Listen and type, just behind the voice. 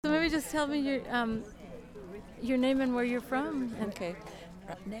maybe just tell me your name and where you're from. Okay.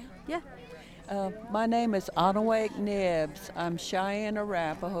 Right now? Yeah. My name is Onawake Nibbs. I'm Cheyenne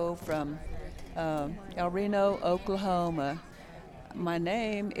Arapaho from El Reno, Oklahoma. My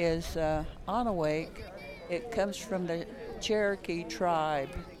name is Onawake. It comes from the Cherokee tribe.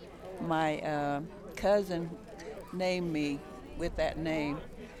 My cousin named me with that name,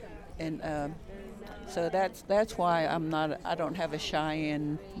 and so that's why I don't have a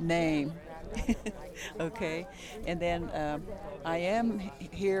Cheyenne name. Okay, and then I am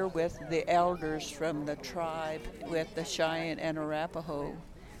here with the elders from the tribe, with the Cheyenne and Arapaho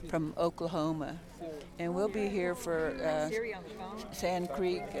from Oklahoma, and we'll be here for Sand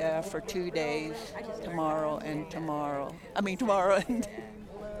Creek for 2 days, tomorrow and tomorrow. I mean tomorrow and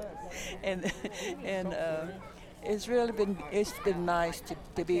and it's been nice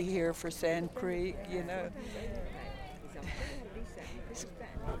to be here for Sand Creek, you know.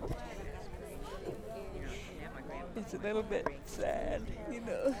 It's a little bit sad, you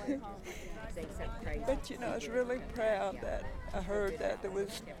know. But you know, I was really proud that I heard that there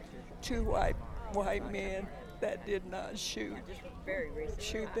was two white men that did not shoot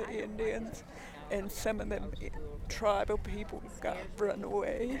the Indians, and some of them tribal people got run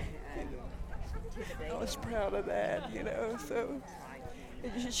away. I was proud of that, you know. So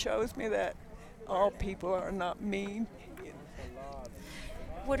it just shows me that all people are not mean.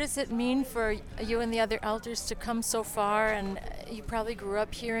 What does it mean for you and the other elders to come so far? And you probably grew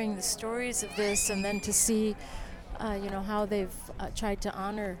up hearing the stories of this, and then to see, how they've tried to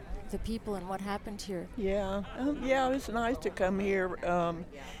honor the people and what happened here. Yeah, it was nice to come here.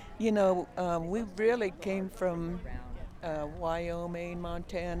 We really came from Wyoming,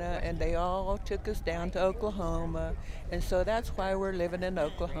 Montana, and they all took us down to Oklahoma, and so that's why we're living in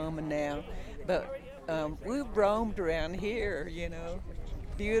Oklahoma now. But we've roamed around here, you know.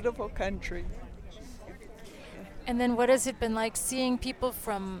 Beautiful country. And then what has it been like seeing people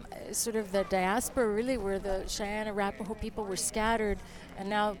from sort of the diaspora, really, where the Cheyenne Arapaho people were scattered, and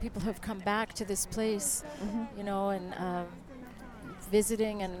now people have come back to this place, you know, and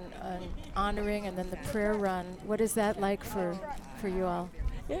visiting and honoring, and then the prayer run. What is that like for you all?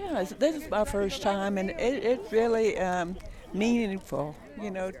 Yeah, this is my first time, and it's really meaningful, you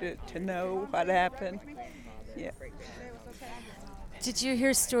know, to know what happened. Yeah. Did you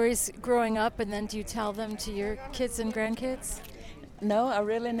hear stories growing up, and then do you tell them to your kids and grandkids? No, I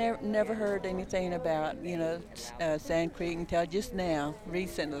really never heard anything about, Sand Creek until just now,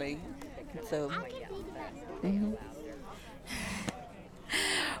 recently. So. Mm-hmm.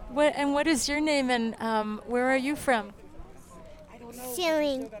 What is your name, and where are you from?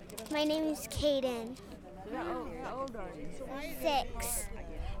 Ceiling. My name is Kaden. How old are you? 6.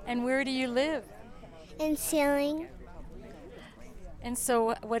 And where do you live? In Ceiling. And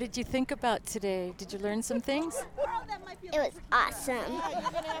so what did you think about today? Did you learn some things? It was awesome.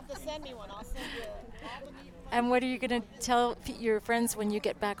 You're going to have to send me one. I'll send you. And what are you going to tell your friends when you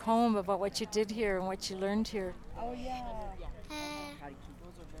get back home about what you did here and what you learned here? Oh, yeah.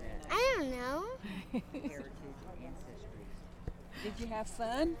 I don't know. Did you have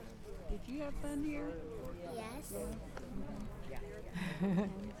fun? Did you have fun here? Yes.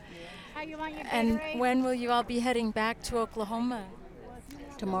 How you want your And Gatorade? when will you all be heading back to Oklahoma?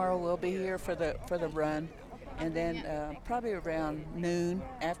 Tomorrow we'll be here for the run, and then probably around noon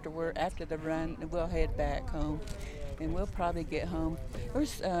after the run, we'll head back home, and we'll probably get home.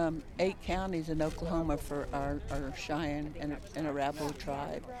 There's 8 counties in Oklahoma for our Cheyenne and Arapaho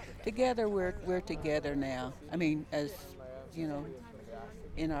tribe. Together we're together now. I mean, as you know,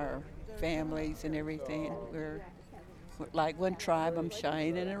 in our families and everything, we're like one tribe. I'm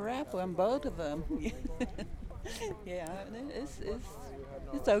Cheyenne and Arapaho. I'm both of them. Yeah,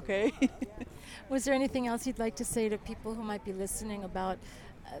 it's okay. Was there anything else you'd like to say to people who might be listening about,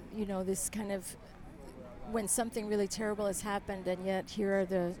 this kind of, when something really terrible has happened, and yet here are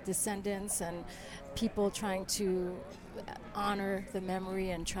the descendants and people trying to honor the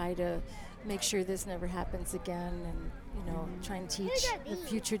memory and try to make sure this never happens again, and try and teach the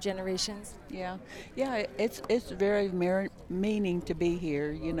future generations? Yeah, it's very meaning to be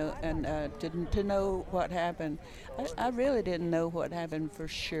here, and to know what happened. I really didn't know what happened for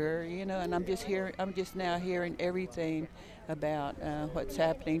sure, and I'm just now hearing everything about what's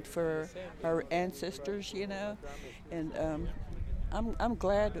happening for our ancestors, and I'm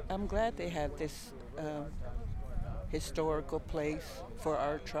glad they have this historical place for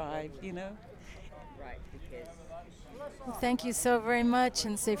our tribe, Well, thank you so very much,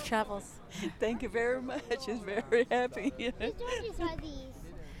 and safe travels. Thank you very much. It's very happy. Which one is these?